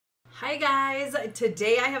Hi guys,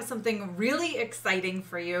 today I have something really exciting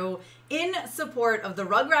for you in support of the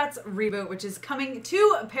Rugrats Reboot, which is coming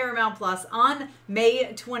to Paramount Plus on May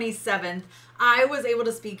 27th. I was able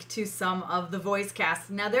to speak to some of the voice cast.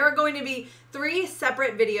 Now there are going to be 3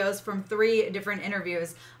 separate videos from 3 different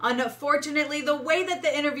interviews. Unfortunately, the way that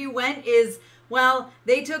the interview went is, well,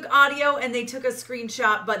 they took audio and they took a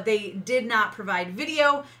screenshot, but they did not provide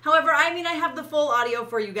video. However, I have the full audio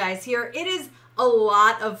for you guys here. It is a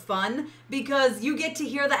lot of fun because you get to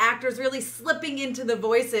hear the actors really slipping into the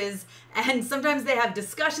voices, and sometimes they have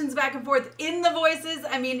discussions back and forth in the voices.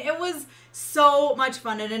 It was so much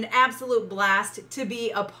fun and an absolute blast to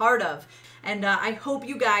be a part of. And I hope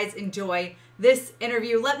you guys enjoy this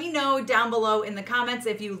interview. Let me know down below in the comments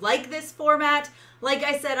if you like this format. Like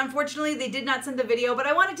I said, unfortunately, they did not send the video, but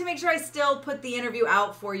I wanted to make sure I still put the interview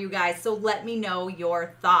out for you guys, so let me know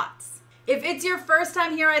your thoughts. If it's your first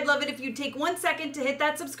time here, I'd love it if you take 1 second to hit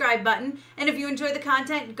that subscribe button. And if you enjoy the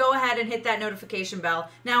content, go ahead and hit that notification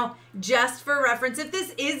bell. Now, just for reference, if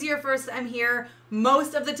this is your first time here,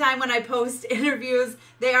 most of the time when I post interviews,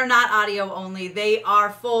 they are not audio only. They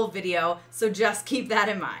are full video. So just keep that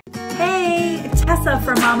in mind. Hey, Tessa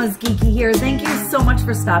from Mama's Geeky here. Thank you so much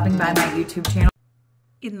for stopping by my YouTube channel.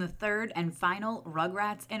 In the third and final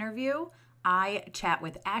Rugrats interview, I chat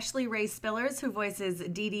with Ashley Ray Spillers, who voices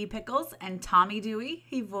Didi Pickles, and Tommy Dewey,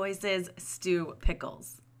 he voices Stu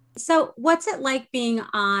Pickles. So what's it like being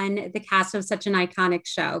on the cast of such an iconic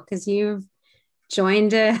show? Because you've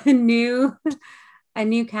joined a new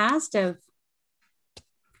cast of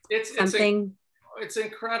something. It's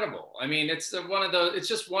incredible. It's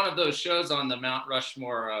just one of those shows on the Mount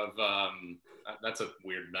Rushmore of, that's a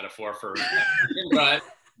weird metaphor for, but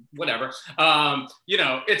whatever.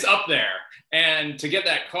 It's up there. And to get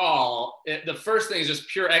that call, the first thing is just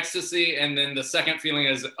pure ecstasy. And then the second feeling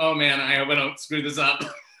is, oh man, I hope I don't screw this up.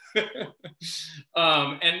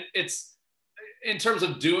 And it's, in terms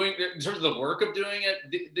of the work of doing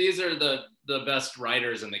it, these are the best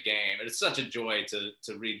writers in the game. It's such a joy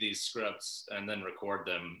to read these scripts and then record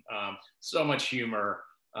them. So much humor,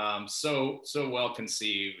 so well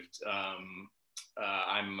conceived.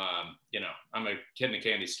 I'm a kid in a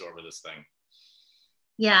candy store with this thing.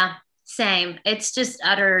 Yeah, same. It's just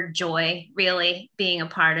utter joy, really, being a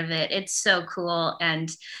part of it. It's so cool.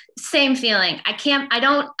 And same feeling. I can't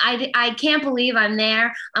believe I'm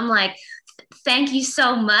there. I'm like, thank you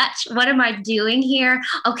so much. What am I doing here?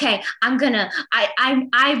 Okay,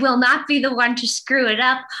 I will not be the one to screw it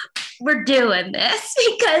up. We're doing this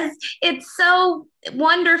because it's so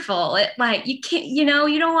wonderful. You can't, you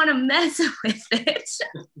don't want to mess with it.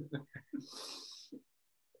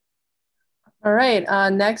 All right,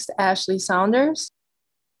 next, Ashley Saunders.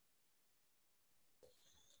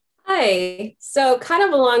 Hi, so kind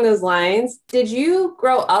of along those lines, did you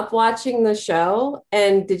grow up watching the show,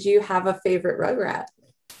 and did you have a favorite Rugrat?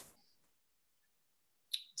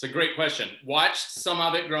 It's a great question. Watched some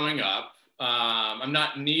of it growing up. I'm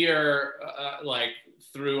not near,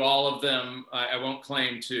 through all of them. I won't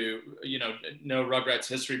claim to, know Rugrats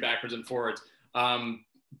history backwards and forwards,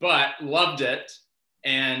 but loved it.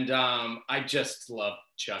 And I just love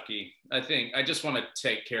Chucky. I just want to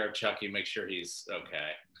take care of Chucky, make sure he's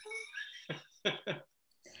okay.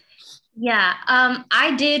 Yeah,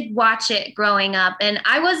 I did watch it growing up, and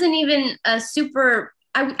I wasn't even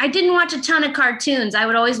I didn't watch a ton of cartoons. I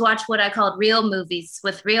would always watch what I called real movies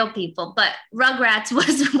with real people, but Rugrats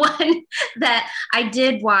was one that I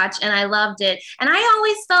did watch, and I loved it. And I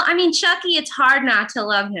always felt, Chucky, it's hard not to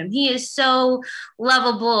love him. He is so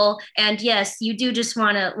lovable. And yes, you do just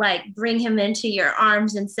want to bring him into your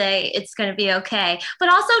arms and say, it's going to be okay.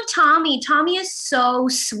 But also Tommy is so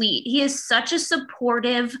sweet. He is such a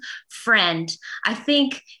supportive friend. I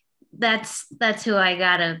think that's who I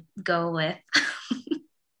gotta go with.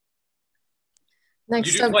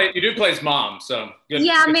 Next you do play his mom, so good.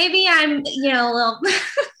 Yeah, maybe I'm a little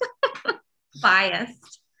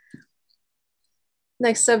biased.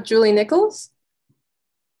 Next up, Julie Nichols.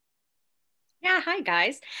 Yeah, hi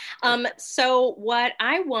guys. So what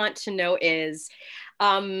I want to know is,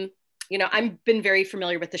 I've been very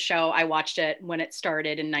familiar with the show. I watched it when it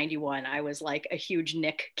started in '91. I was like a huge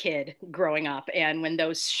Nick kid growing up. And when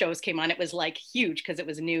those shows came on, it was like huge because it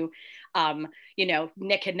was new.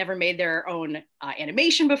 Nick had never made their own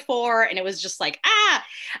animation before. And it was just like,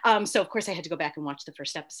 so of course I had to go back and watch the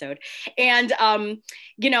first episode. And,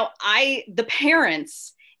 the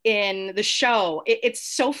parents in the show, it's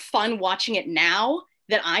so fun watching it now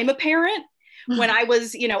that I'm a parent. When I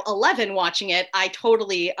was, 11 watching it, I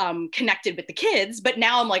totally connected with the kids, but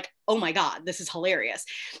now I'm like, oh my God, this is hilarious.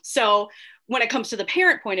 So when it comes to the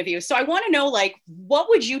parent point of view. So I want to know, like, what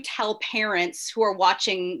would you tell parents who are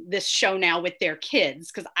watching this show now with their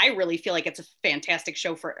kids? Because I really feel like it's a fantastic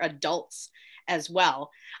show for adults as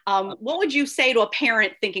well. What would you say to a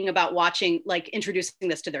parent thinking about watching, like introducing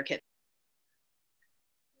this to their kids?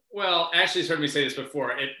 Well, Ashley's heard me say this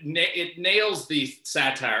before. It nails the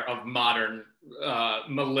satire of modern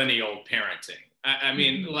millennial parenting. I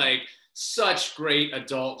mean, like, such great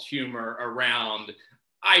adult humor around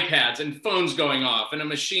iPads and phones going off and a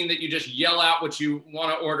machine that you just yell out what you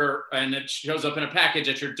want to order and it shows up in a package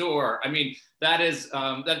at your door. I mean, that is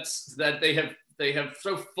that they have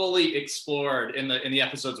so fully explored in the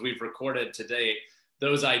episodes we've recorded today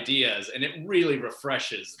those ideas, and it really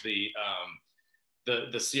refreshes the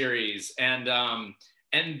series. And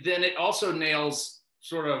then it also nails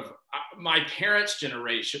sort of my parents'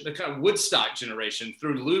 generation, the kind of Woodstock generation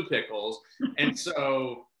through Lou Pickles. And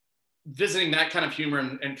so visiting that kind of humor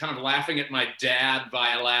and kind of laughing at my dad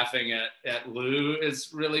via laughing at Lou is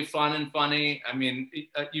really fun and funny. I mean,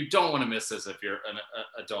 you don't want to miss this if you're an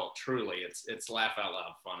adult, truly. It's laugh out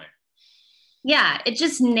loud funny. Yeah, it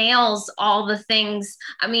just nails all the things.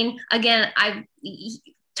 I mean, again,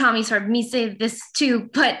 Tommy's heard me say this too,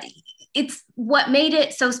 but it's what made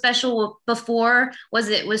it so special before was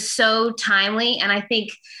it was so timely. And I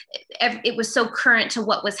think it was so current to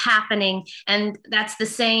what was happening. And that's the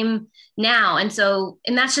same now. And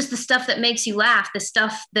that's just the stuff that makes you laugh, the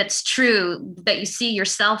stuff that's true that you see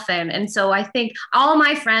yourself in. And so I think all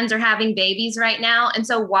my friends are having babies right now. And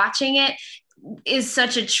so watching it is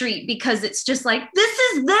such a treat because it's just like, this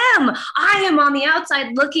is them. I am on the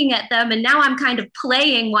outside looking at them and now I'm kind of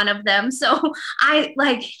playing one of them. So I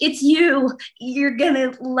like, it's you're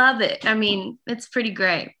gonna love it. I mean, it's pretty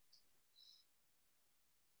great.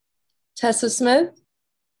 Tessa Smith.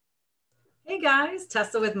 Hey guys,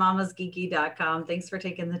 Tessa with mamasgeeky.com. Thanks for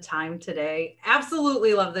taking the time today.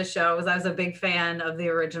 Absolutely love this show because I was a big fan of the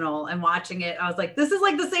original, and watching it, I was like, this is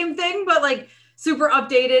like the same thing, but like super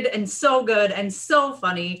updated and so good and so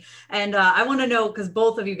funny. And I want to know, because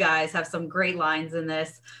both of you guys have some great lines in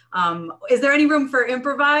this. Is there any room for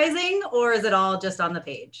improvising, or is it all just on the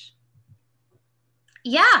page?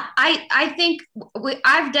 Yeah, I think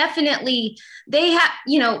I've definitely, they have,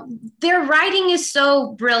 their writing is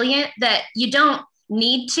so brilliant that you don't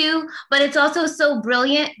need to, but it's also so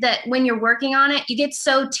brilliant that when you're working on it, you get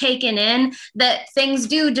so taken in that things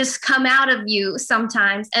do just come out of you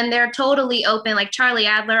sometimes, and they're totally open. Like Charlie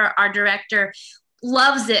Adler, our director,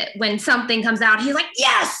 loves it when something comes out. He's like,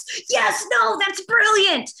 yes, no, that's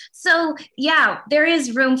brilliant. So yeah, there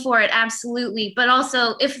is room for it. Absolutely. But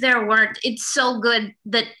also if there weren't, it's so good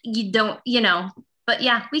that you don't, but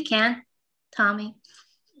yeah, we can. Tommy.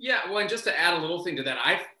 Yeah, well, and just to add a little thing to that,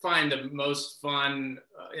 I find the most fun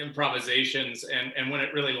improvisations and when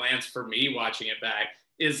it really lands for me watching it back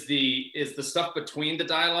is the stuff between the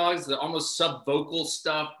dialogues, the almost sub-vocal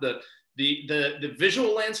stuff. The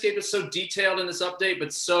visual landscape is so detailed in this update,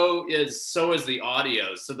 but so is the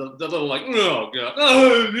audio. So the little like, oh God,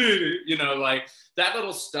 like that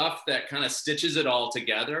little stuff that kind of stitches it all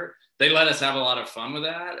together. They let us have a lot of fun with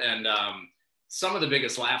that. And some of the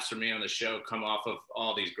biggest laughs for me on the show come off of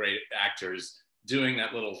all these great actors doing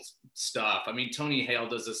that little stuff. I mean, Tony Hale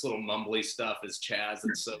does this little mumbly stuff as Chaz.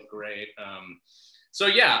 It's so great. So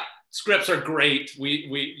yeah, scripts are great.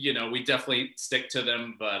 We definitely stick to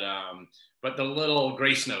them, but the little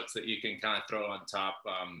grace notes that you can kind of throw on top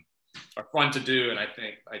are fun to do. And I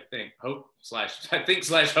think hope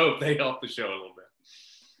they help the show a little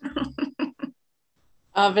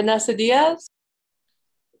bit. Vanessa Diaz.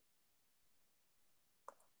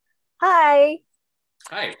 Hi.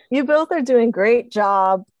 Hi. You both are doing a great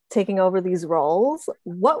job taking over these roles.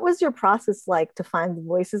 What was your process like to find the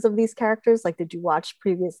voices of these characters? Like, did you watch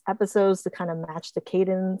previous episodes to kind of match the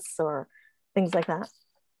cadence or things like that?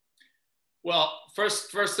 Well,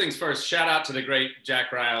 first things first, shout out to the great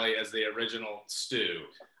Jack Riley as the original Stu.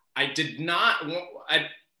 I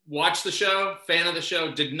watched the show, fan of the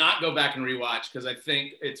show, did not go back and rewatch because I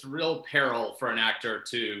think it's real peril for an actor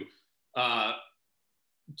to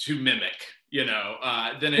mimic,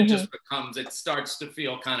 then it just it starts to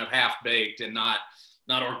feel kind of half-baked and not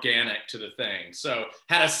organic to the thing. So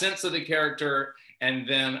had a sense of the character, and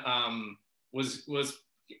then was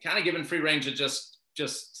kind of given free range to just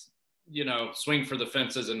swing for the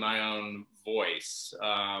fences in my own voice.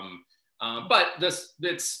 But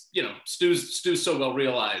it's Stu's so well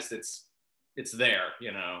realized, it's there,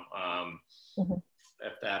 if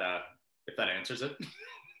that answers it.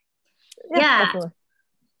 Yeah.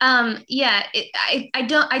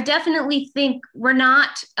 I definitely think we're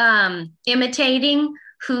not imitating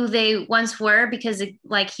who they once were, because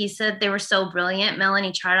like he said, they were so brilliant.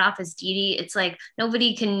 Melanie Chardoff as Didi. It's like,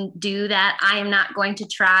 nobody can do that. I am not going to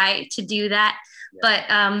try to do that. Yeah.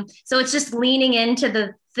 But so it's just leaning into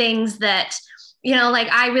the things that, you know, like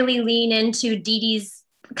I really lean into Didi's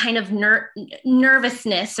kind of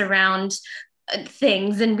nervousness around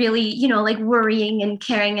things, and really, you know, like worrying and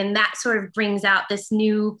caring, and that sort of brings out this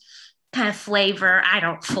new kind of flavor.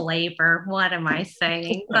 What am I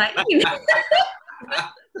saying? But you know.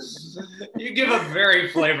 You give a very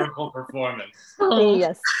flavorful performance. Oh,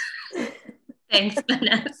 yes. Thanks,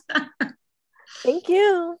 Vanessa. Thank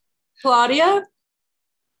you. Claudia?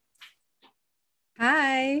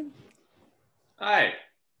 Hi. Hi.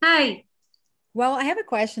 Hi. Well, I have a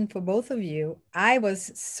question for both of you. I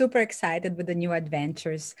was super excited with the new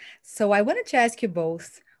adventures. So I wanted to ask you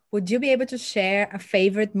both, would you be able to share a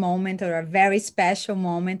favorite moment or a very special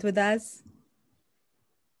moment with us?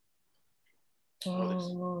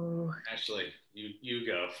 Oh. Ashley, you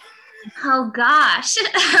go. Oh gosh.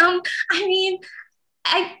 I mean,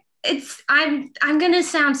 I'm gonna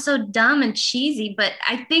sound so dumb and cheesy, but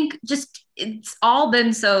I think just it's all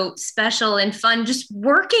been so special and fun just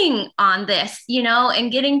working on this, you know,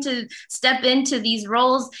 and getting to step into these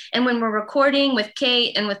roles. And when we're recording with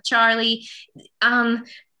Kate and with Charlie,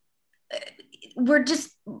 we're just,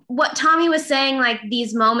 what Tommy was saying, like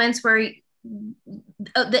these moments where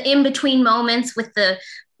the in-between moments with the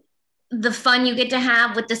fun you get to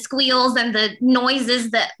have with the squeals and the noises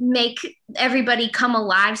that make everybody come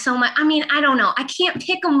alive so much. I mean, I don't know. I can't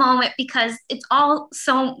pick a moment because it's all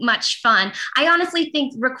so much fun. I honestly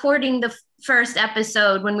think recording the first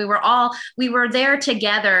episode when we were there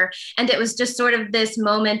together, and it was just sort of this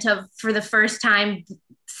moment of, for the first time,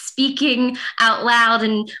 speaking out loud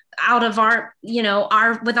and out of our, you know,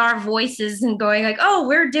 with our voices and going like, oh,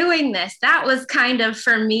 we're doing this. That was kind of,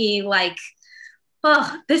 for me, like,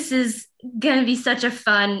 oh, this is going to be such a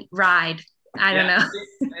fun ride. I don't know.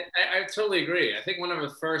 I totally agree. I think one of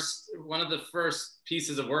the first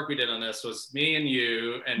pieces of work we did on this was me and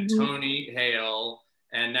you and Tony Hale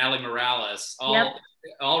and Natalie Morales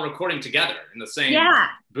all recording together in the same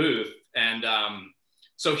booth. And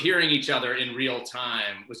so hearing each other in real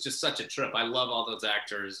time was just such a trip. I love all those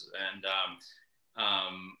actors. And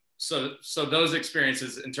so those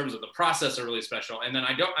experiences in terms of the process are really special. And then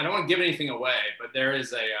I don't want to give anything away, but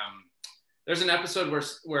there's an episode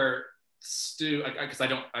where Stu, because I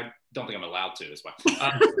don't think I'm allowed to as well.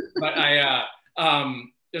 But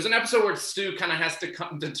there's an episode where Stu kind of has to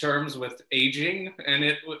come to terms with aging, and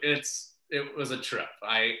it was a trip.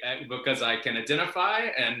 Because I can identify,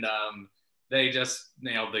 and they just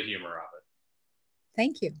nailed the humor of it.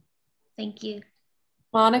 Thank you. Thank you.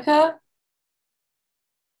 Monica?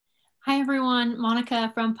 Hi, everyone.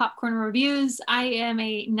 Monica from Popcorn Reviews. I am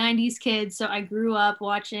a 90s kid, so I grew up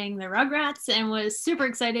watching the Rugrats and was super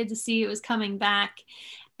excited to see it was coming back.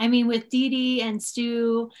 I mean, with Didi and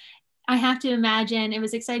Stu, I have to imagine it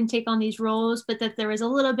was exciting to take on these roles, but that there was a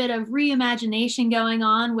little bit of reimagination going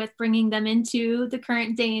on with bringing them into the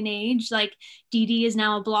current day and age. Like Didi is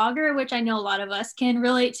now a blogger, which I know a lot of us can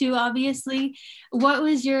relate to, obviously. What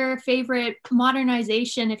was your favorite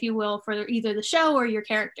modernization, if you will, for either the show or your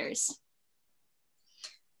characters?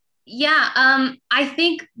 Yeah, I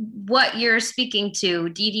think what you're speaking to,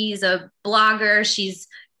 Didi's a blogger. She's,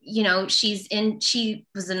 you know, she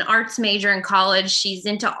was an arts major in college. She's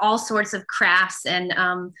into all sorts of crafts. And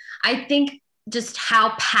I think just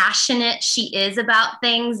how passionate she is about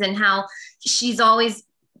things, and how she's always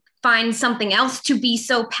finds something else to be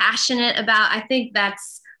so passionate about. I think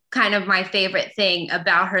that's kind of my favorite thing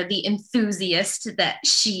about her, the enthusiast that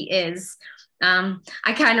she is.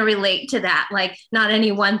 I kind of relate to that, like not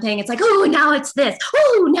any one thing. It's like, oh, now it's this.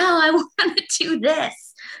 Oh, now I want to do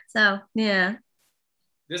this. So, yeah.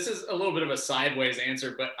 This is a little bit of a sideways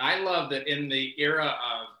answer, but I love that in the era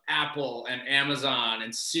of Apple and Amazon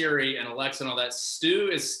and Siri and Alexa and all that, Stu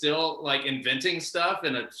is still like inventing stuff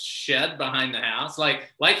in a shed behind the house.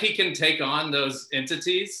 Like he can take on those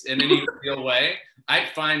entities in any real way. I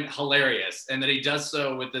find hilarious. And that he does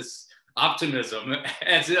so with this optimism,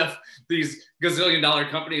 as if these gazillion-dollar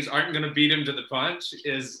companies aren't going to beat him to the punch,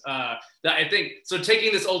 is that I think, so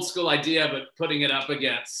taking this old school idea but putting it up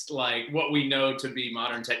against like what we know to be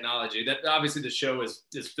modern technology that obviously the show is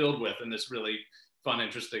filled with in this really fun,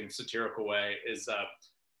 interesting, satirical way, is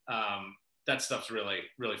that stuff's really,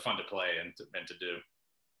 really fun to play and to do.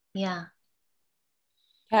 Yeah.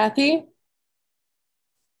 Kathy?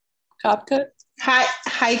 Kopka?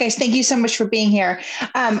 Hi, you guys. Thank you so much for being here.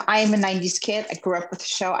 I am a 90s kid. I grew up with the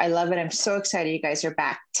show. I love it. I'm so excited you guys are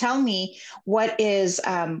back. Tell me, what is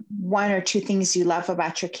one or two things you love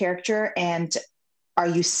about your character, and are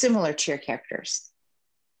you similar to your characters?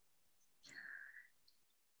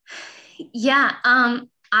 Yeah,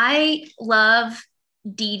 I love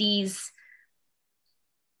Didi's.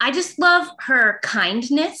 I just love her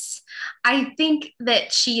kindness. I think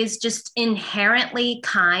that she is just inherently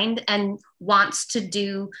kind and wants to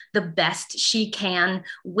do the best she can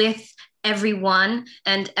with everyone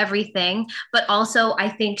and everything. But also, I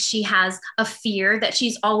think she has a fear that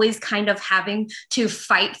she's always kind of having to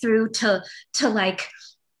fight through to like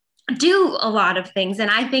do a lot of things. And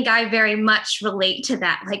I think I very much relate to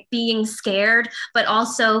that, like being scared, but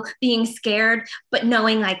also being scared, but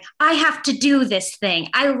knowing like I have to do this thing.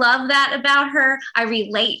 I love that about her. I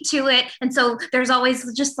relate to it. And so there's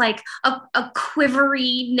always just like a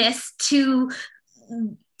quiveriness to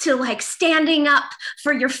like standing up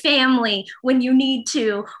for your family when you need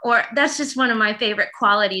to, or that's just one of my favorite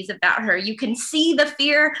qualities about her. You can see the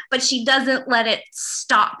fear, but she doesn't let it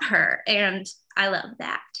stop her. And I love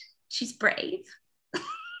that. She's brave.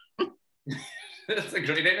 That's a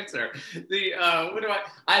great answer.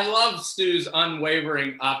 I love Stu's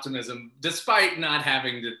unwavering optimism, despite not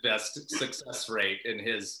having the best success rate in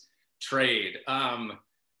his trade. Am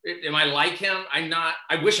I like him? I'm not.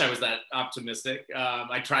 I wish I was that optimistic.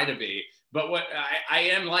 I try to be, but what I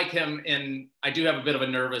am like him in, I do have a bit of a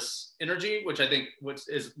nervous energy, which I think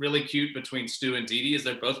is really cute between Stu and Didi, is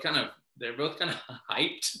they're both kind of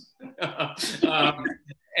hyped.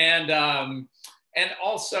 And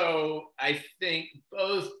also, I think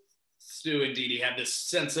both Stu and Didi have this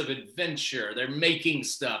sense of adventure. They're making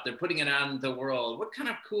stuff. They're putting it out into the world. What kind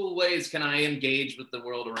of cool ways can I engage with the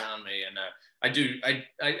world around me? And I do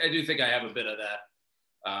think I have a bit of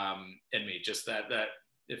that in me. Just that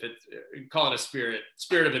if it call it a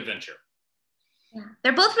spirit of adventure. Yeah.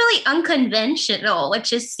 They're both really unconventional,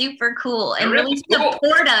 which is super cool and They're really cool.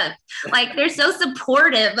 supportive. Like they're so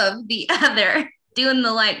supportive of the other, doing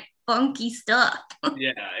the like funky stuff.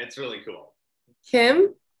 Yeah, it's really cool.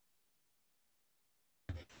 Kim?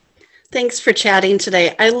 Thanks for chatting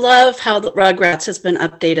today. I love how the Rugrats has been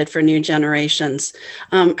updated for new generations.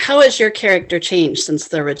 How has your character changed since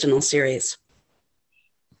the original series?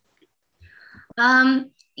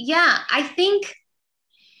 Yeah, I think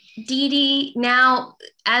Didi now,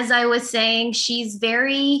 as I was saying, she's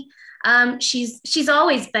very, she's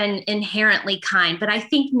always been inherently kind, but I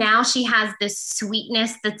think now she has this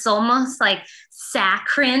sweetness that's almost like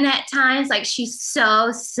saccharine at times. Like she's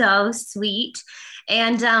so sweet.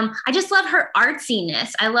 And I just love her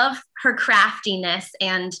artsiness. I love her craftiness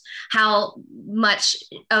and how much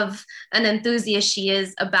of an enthusiast she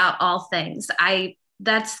is about all things.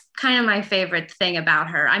 That's kind of my favorite thing about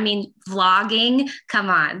her. I mean, vlogging, come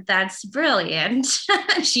on, that's brilliant.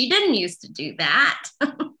 She didn't used to do that.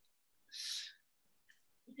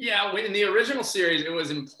 Yeah, in the original series, it was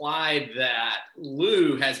implied that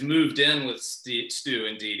Lou has moved in with Stu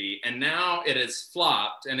and Didi, and now it has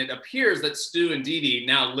flopped, and it appears that Stu and Didi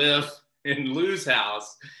now live in Lou's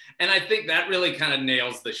house, and I think that really kind of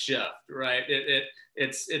nails the shift, right?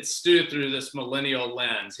 It's Stu through this millennial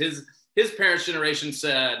lens. His parents' generation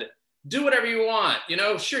said, do whatever you want,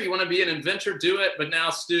 sure, you want to be an inventor, do it, but now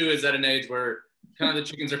Stu is at an age where kind of the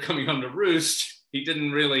chickens are coming home to roost. He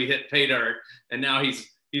didn't really hit pay dirt, and now he's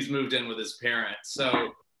moved in with his parents.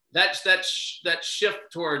 So that shift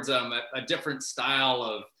towards a different style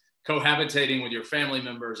of cohabitating with your family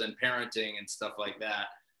members and parenting and stuff like that,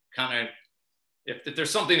 kind of, if there's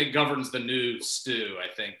something that governs the new Stu,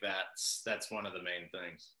 I think that's one of the main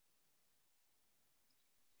things.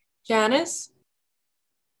 Janice?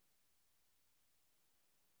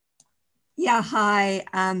 Yeah, hi.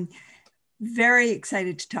 Very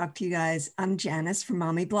excited to talk to you guys. I'm Janice from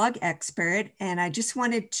Mommy Blog Expert, and I just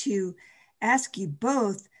wanted to ask you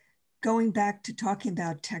both, going back to talking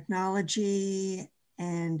about technology,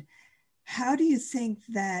 and how do you think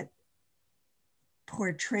that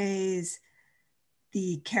portrays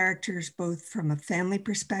the characters both from a family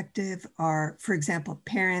perspective? Or, for example,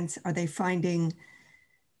 parents, are they finding,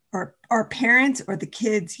 or are parents or the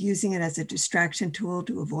kids using it as a distraction tool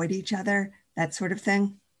to avoid each other, that sort of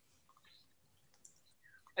thing?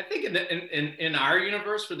 I think in our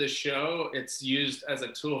universe for this show, it's used as a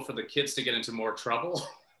tool for the kids to get into more trouble,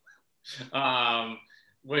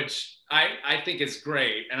 which I think is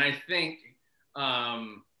great. And I think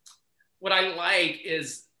what I like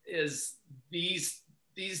is these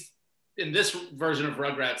in this version of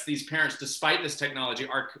Rugrats, these parents, despite this technology,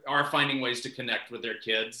 are finding ways to connect with their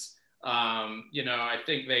kids. I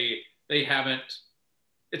think they haven't.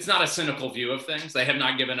 It's not a cynical view of things. They have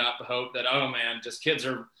not given up hope that, oh man, just kids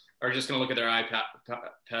are just going to look at their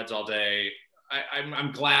iPads all day.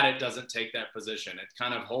 I'm glad it doesn't take that position. It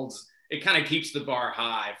kind of holds it kind of keeps the bar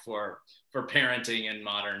high for parenting in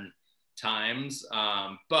modern times.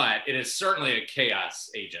 But it is certainly a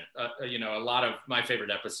chaos agent. You know, a lot of my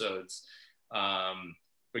favorite episodes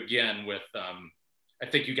begin with, I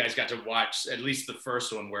think you guys got to watch at least the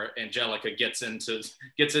first one where Angelica gets into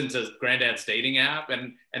Granddad's dating app,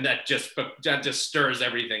 and that just stirs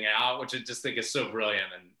everything out, which I just think is so brilliant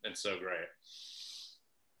and so great.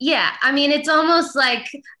 Yeah, I mean, it's almost like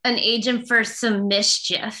an agent for some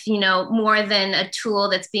mischief, you know, more than a tool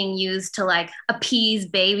that's being used to like appease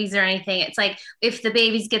babies or anything. It's like if the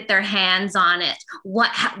babies get their hands on it, what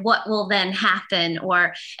will then happen?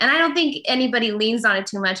 And I don't think anybody leans on it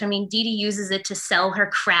too much. I mean, Didi uses it to sell her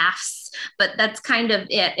crafts, but that's kind of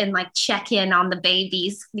it, and like check in on the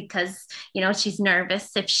babies because, you know, she's nervous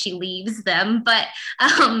if she leaves them. But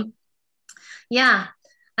yeah.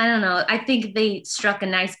 I don't know. I think they struck a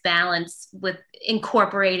nice balance with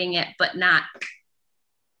incorporating it, but not,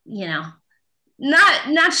 you know,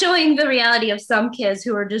 not showing the reality of some kids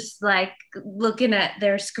who are just like looking at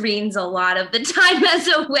their screens a lot of the time as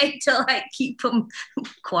a way to like keep them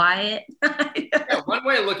quiet. Yeah, one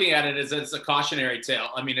way of looking at it is it's a cautionary tale.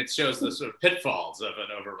 I mean, it shows the sort of pitfalls of an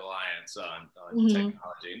over-reliance on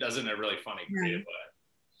technology. It does it in a really funny, creative way.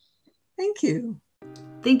 Thank you.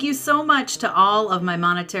 Thank you so much to all of my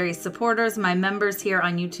monetary supporters, my members here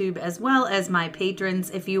on YouTube, as well as my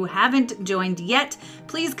patrons. If you haven't joined yet,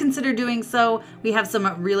 please consider doing so. We have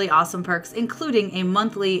some really awesome perks, including a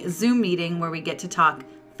monthly Zoom meeting where we get to talk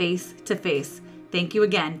face to face. Thank you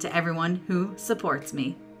again to everyone who supports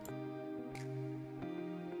me.